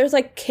bad because there's,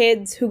 like,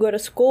 kids who go to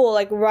school,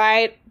 like,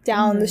 right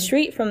down the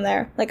street from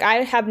there. Like, I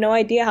have no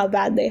idea how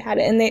bad they had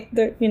it. And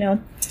they're, you know.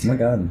 Oh, my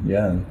God.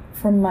 Yeah.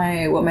 From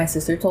what my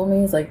sister told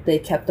me is, like, they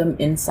kept them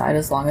inside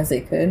as long as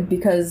they could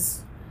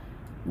because,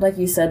 like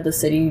you said, the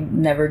city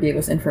never gave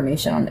us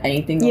information on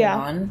anything going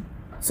on.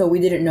 So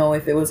we didn't know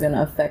if it was going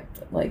to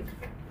affect, like,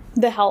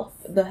 the health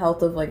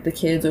of, like, the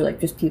kids or, like,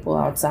 just people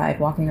outside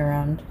walking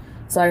around.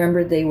 So I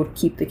remember they would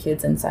keep the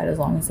kids inside as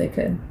long as they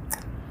could.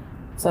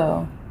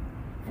 So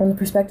from the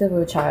perspective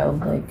of a child,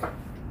 like,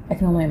 I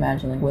can only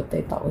imagine, like, what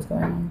they thought was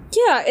going on.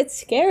 Yeah, it's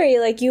scary.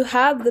 Like, you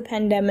have the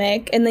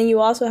pandemic and then you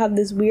also have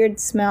this weird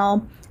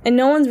smell and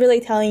no one's really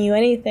telling you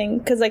anything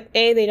because, like,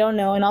 A, they don't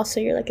know, and also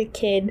you're, like, a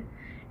kid.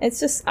 It's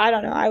just, I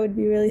don't know, I would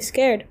be really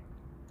scared.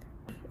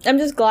 I'm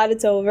just glad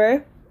it's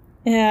over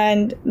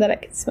and that I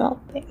can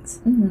smell things.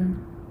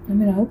 Mm-hmm. I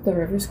mean, I hope the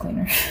river's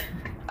cleaner.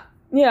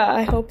 Yeah,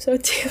 I hope so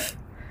too.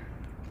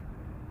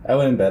 I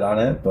wouldn't bet on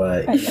it,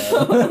 but, you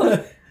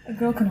know. A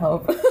girl can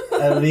hope.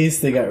 At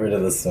least they got rid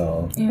of the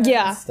smell.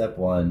 Yeah. Step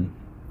 1.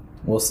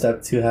 Will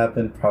step 2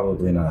 happen?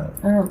 Probably not.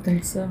 I don't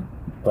think so.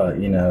 But,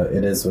 you know,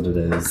 it is what it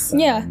is.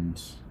 Yeah.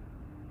 And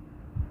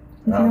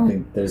I don't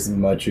think there's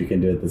much we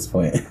can do at this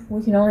point.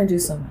 We can only do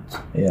so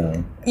much.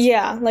 Yeah.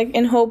 Yeah, like,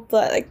 and hope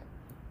that, like,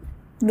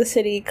 the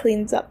city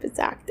cleans up its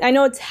act. I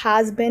know it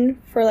has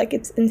been for, like,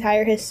 its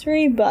entire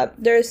history, but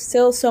there's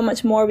still so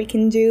much more we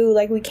can do.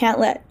 Like, we can't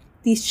let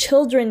these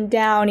children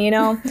down, you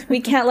know? We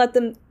can't let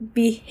them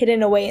be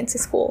hidden away into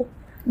school.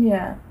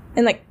 Yeah.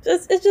 And, like,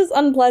 it's just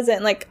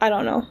unpleasant. Like, I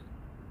don't know.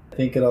 I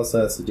think it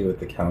also has to do with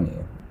the county.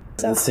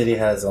 The city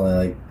has only,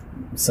 like,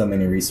 so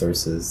many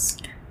resources.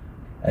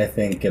 I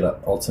think it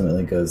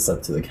ultimately goes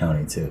up to the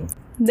county, too.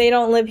 They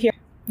don't live here.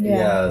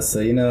 Yeah, so,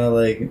 you know,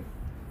 like,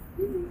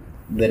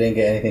 they didn't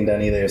get anything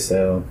done either,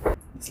 so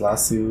this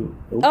lawsuit...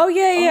 Oh,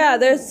 yeah.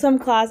 There's some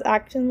class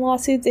action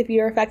lawsuits if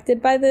you're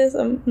affected by this.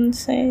 I'm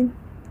saying.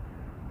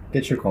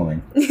 Get your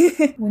coin.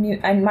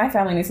 And my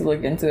family needs to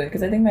look into it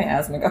because I think my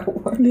asthma got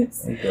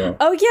worse.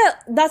 Oh, yeah,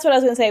 that's what I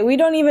was going to say. We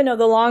don't even know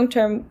the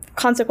long-term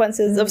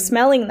consequences of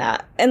smelling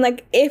that. And,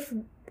 like, if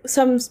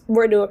some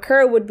were to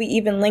occur, would we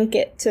even link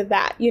it to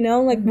that, you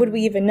know? Like, would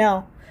we even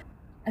know?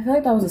 I feel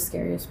like that was the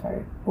scariest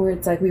part, where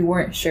it's like we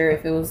weren't sure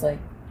if it was like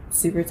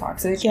super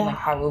toxic and like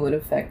how it would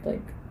affect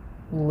like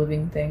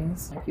living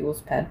things, like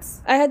people's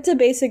pets. I had to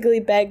basically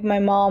beg my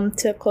mom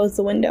to close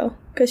the window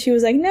because she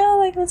was like, no,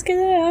 like, let's get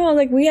it out.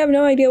 Like, we have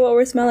no idea what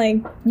we're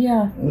smelling.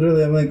 Yeah.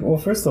 Literally, I'm like, well,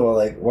 first of all,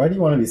 like, why do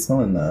you want to be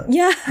smelling that?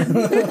 Yeah.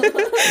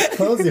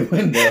 Close your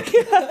window.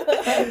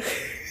 Yeah.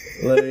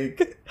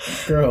 Like,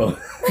 girl.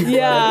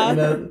 Yeah. You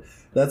know,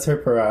 that's her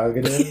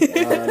prerogative.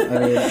 I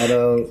mean, I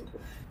don't...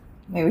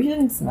 Maybe she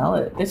didn't smell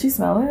it. Did she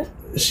smell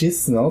it? She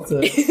smelt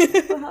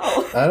it.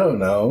 Wow. I don't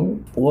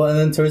know. Well, and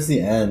then towards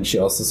the end, she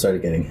also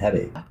started getting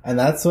headache. And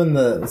that's when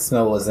the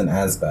smell wasn't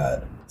as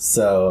bad.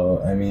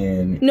 So, I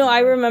mean... No, I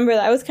remember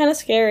that. It was kind of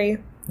scary.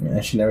 Yeah,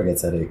 she never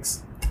gets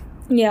headaches.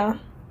 Yeah.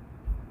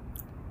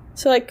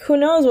 So, like, who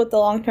knows what the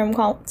long-term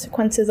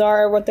consequences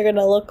are or what they're going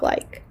to look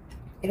like.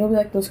 It'll be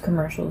like those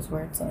commercials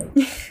where it's like,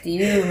 do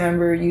you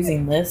remember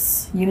using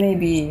this? You may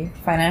be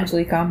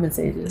financially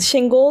compensated.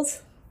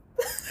 Shingles?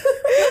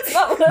 That's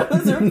not what I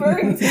was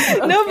referring to.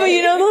 Okay. No, but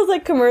you know those,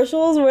 like,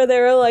 commercials where they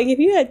were like, if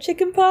you had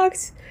chicken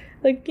pox,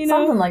 like, you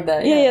know? Something like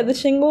that, Yeah, the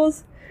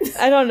shingles.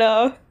 I don't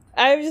know.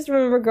 I just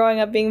remember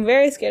growing up being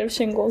very scared of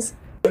shingles.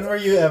 When were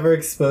you ever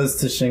exposed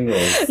to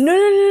shingles?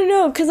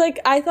 No. Because, like,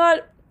 I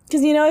thought...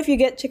 Because, you know, if you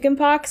get chicken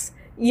pox,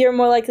 you're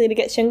more likely to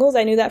get shingles.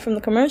 I knew that from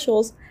the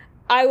commercials.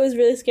 I was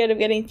really scared of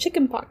getting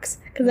chicken pox.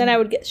 Because then I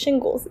would get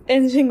shingles.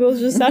 And shingles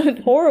just sounded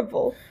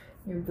horrible.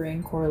 Your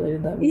brain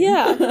correlated that with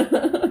Yeah.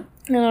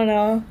 I don't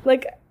know.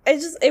 Like,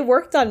 it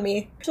worked on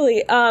me.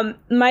 Actually,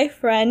 my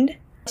friend...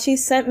 She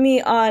sent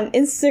me on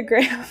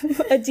Instagram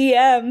a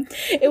DM.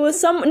 It was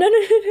some... No.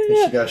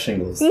 She got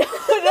shingles. No.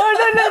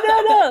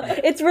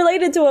 It's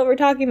related to what we're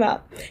talking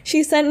about.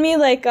 She sent me,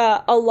 like,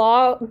 a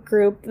law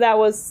group that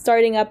was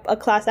starting up a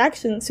class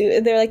action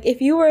suit. They're like,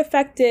 if you were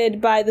affected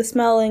by the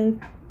smell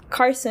in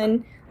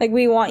Carson, like,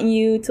 we want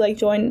you to, like,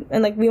 join,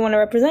 and, like, we want to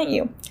represent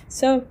you.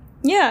 So,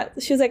 yeah.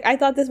 She was like, I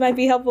thought this might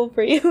be helpful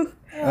for you.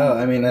 Oh,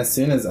 I mean, as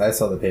soon as I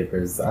saw the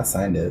papers, I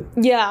signed it.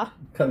 Yeah.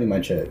 Cut me my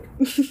check.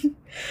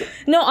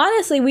 No,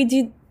 honestly, we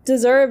do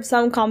deserve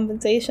some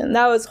compensation.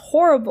 That was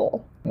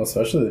horrible. Well,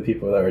 especially the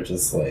people that were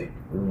just, like,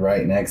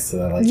 right next to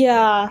that. Like,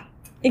 Yeah.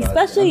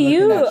 Especially I'm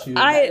you. looking at you.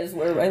 That is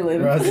where I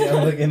live. Rosie,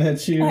 I'm looking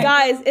at you.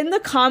 Guys, in the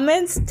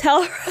comments,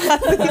 tell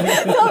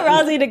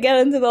Rosie to get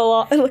into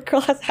the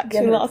class Get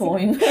action her lawsuit.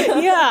 coin.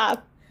 Yeah.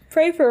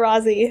 Pray for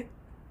Rosie.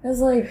 It's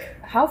like,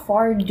 how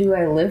far do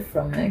I live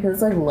from it? Because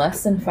it's like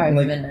less than 5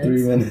 like minutes.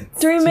 3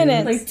 minutes. 3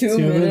 minutes. Like 2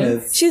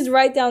 minutes. She's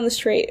right down the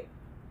street.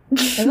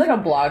 It's like a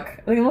block.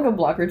 I think I'm like a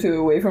block or two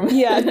away from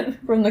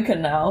from the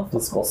canal.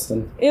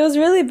 Disgusting. It was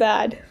really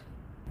bad.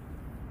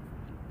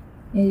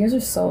 Yeah, you guys are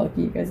so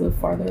lucky you guys live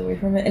farther away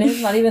from it. And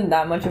it's not even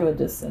that much of a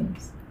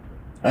distance.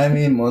 I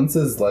mean, once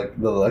is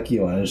like the lucky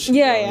one.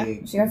 She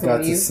only She got to got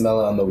to leave. smell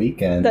it on the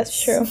weekend.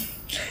 That's true.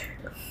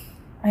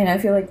 And I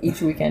feel like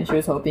each weekend she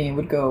was hoping it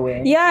would go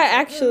away. Yeah,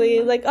 actually.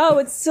 Like, oh,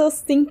 it's still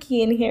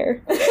stinky in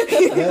here.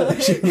 Yeah,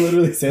 she would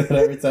literally say that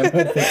every time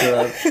I pick her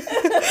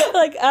up.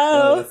 Like,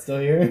 Oh, oh. it's still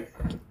here?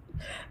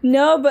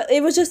 No, but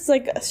it was just,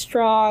 like, a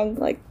strong,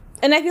 like...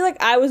 And I feel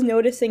like I was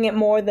noticing it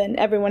more than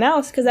everyone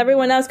else, because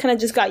everyone else kind of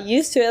just got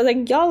used to it. I was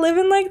like, y'all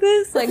living like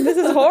this? Like, this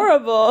is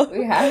horrible.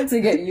 We had to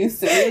get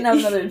used to it. We didn't have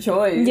another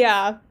choice.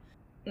 Yeah.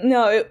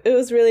 No, it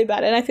was really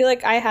bad. And I feel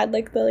like I had,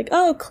 like, the, like,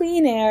 oh,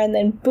 clean air, and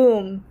then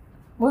boom.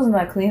 Wasn't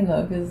that clean,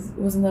 though? Because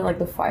wasn't there, like,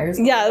 the fires?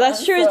 Yeah, going that's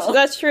on? true. So-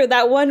 That's true.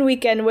 That one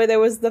weekend where there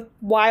was the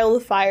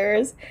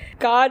wildfires,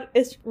 God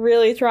is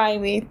really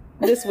trying me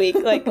this week.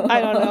 Like, I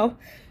don't know.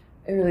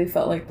 It really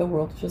felt like the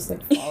world was just,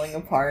 like, falling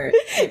apart.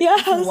 Like,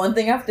 Yeah. one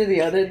thing after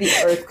the other. The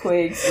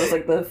earthquakes. There was,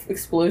 like, the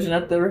explosion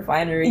at the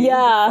refinery.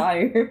 Yeah. The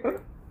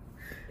fire.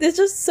 There's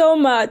just so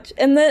much.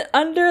 And the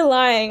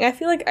underlying, I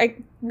feel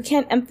like we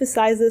can't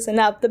emphasize this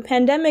enough. The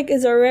pandemic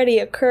is already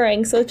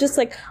occurring. So it's just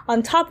like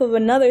on top of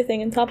another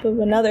thing, on top of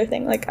another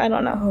thing. Like, I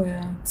don't know. Oh,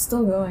 yeah. It's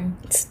still going.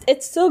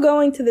 It's still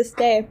going to this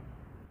day.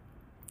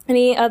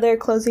 Any other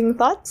closing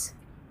thoughts?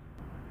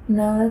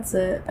 No, that's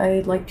it.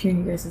 I liked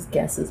hearing you guys'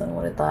 guesses on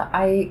what it thought.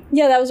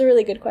 Yeah, that was a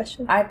really good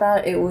question. I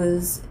thought it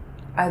was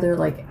either,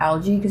 like,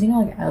 algae. Because, you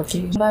know, like,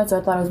 algae. So I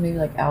thought it was maybe,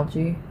 like,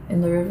 algae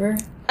in the river.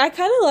 I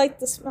kind of like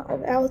the smell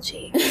of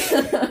algae.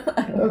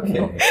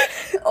 Okay.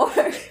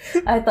 Or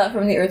I thought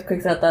from the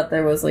earthquakes, I thought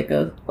there was like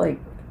a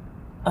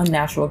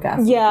natural gas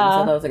leak. Yeah.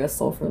 So that was like a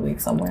sulfur leak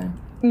somewhere.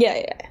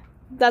 Yeah.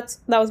 That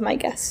was my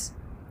guess.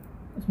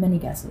 There's many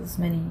guesses,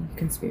 many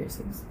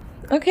conspiracies.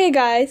 Okay,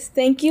 guys.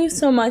 Thank you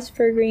so much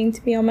for agreeing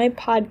to be on my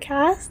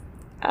podcast.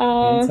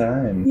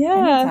 Anytime.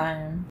 Yeah.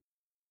 Anytime.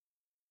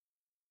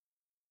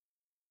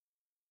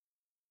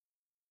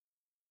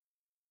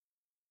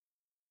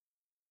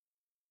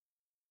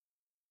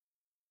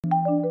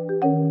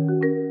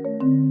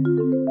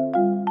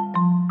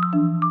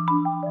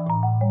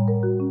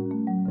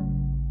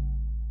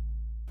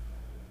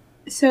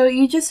 So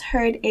you just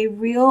heard a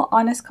real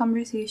honest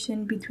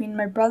conversation between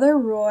my brother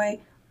Roy,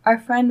 our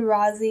friend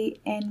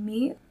Rosie, and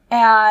me.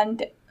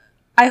 And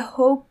I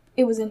hope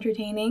it was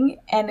entertaining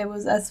and it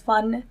was as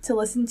fun to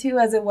listen to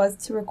as it was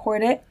to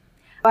record it.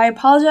 I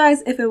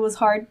apologize if it was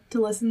hard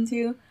to listen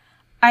to.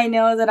 I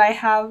know that I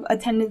have a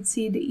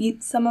tendency to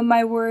eat some of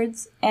my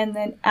words and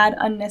then add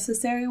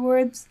unnecessary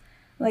words.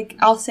 Like,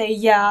 I'll say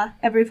yeah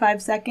every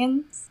 5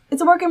 seconds.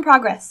 It's a work in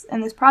progress,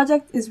 and this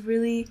project is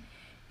really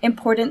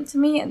important to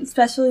me, and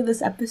especially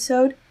this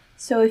episode.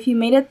 So if you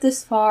made it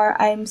this far,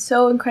 I'm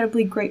so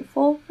incredibly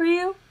grateful for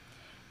you.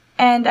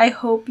 And I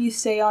hope you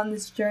stay on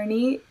this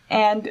journey,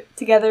 and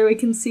together we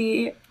can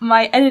see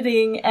my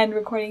editing and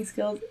recording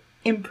skills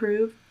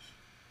improve.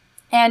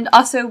 And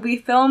also, we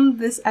filmed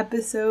this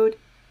episode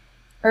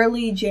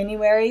early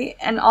January,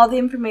 and all the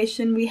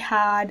information we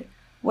had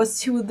was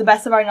to the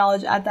best of our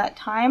knowledge at that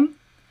time.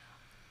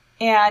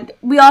 And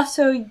we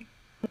also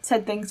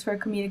said things for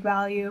comedic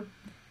value.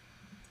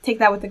 Take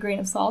that with a grain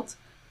of salt.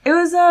 It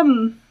was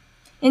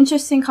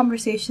interesting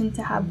conversation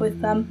to have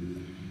with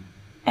them.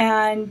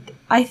 And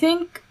I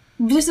think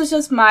this is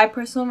just my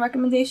personal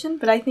recommendation,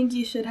 but I think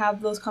you should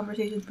have those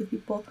conversations with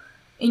people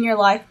in your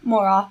life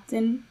more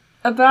often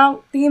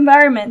about the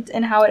environment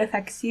and how it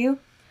affects you.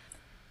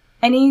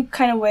 Any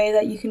kind of way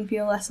that you can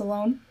feel less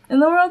alone in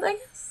the world, I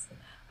guess.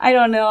 I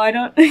don't know.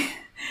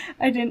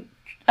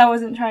 I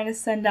wasn't trying to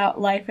send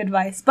out life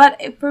advice, but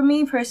for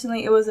me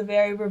personally, it was a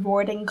very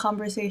rewarding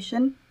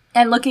conversation.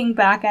 And looking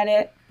back at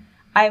it,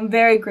 I'm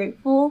very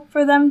grateful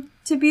for them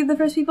to be the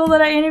first people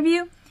that I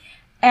interview.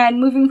 And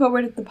moving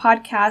forward with the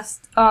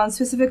podcast,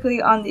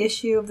 specifically on the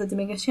issue of the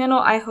Dominguez channel,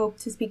 I hope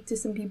to speak to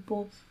some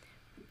people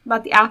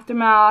about the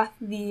aftermath,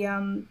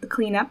 the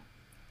cleanup.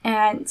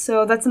 And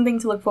so that's something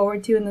to look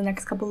forward to in the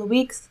next couple of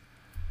weeks.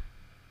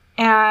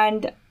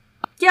 And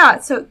yeah,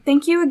 so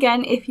thank you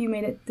again if you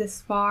made it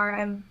this far.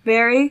 I'm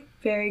very,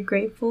 very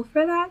grateful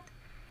for that.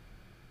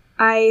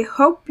 I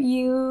hope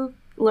you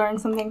learned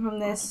something from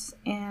this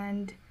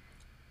and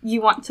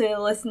you want to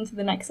listen to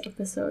the next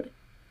episode.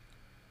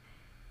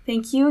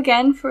 Thank you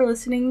again for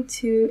listening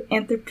to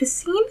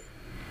Anthropocene.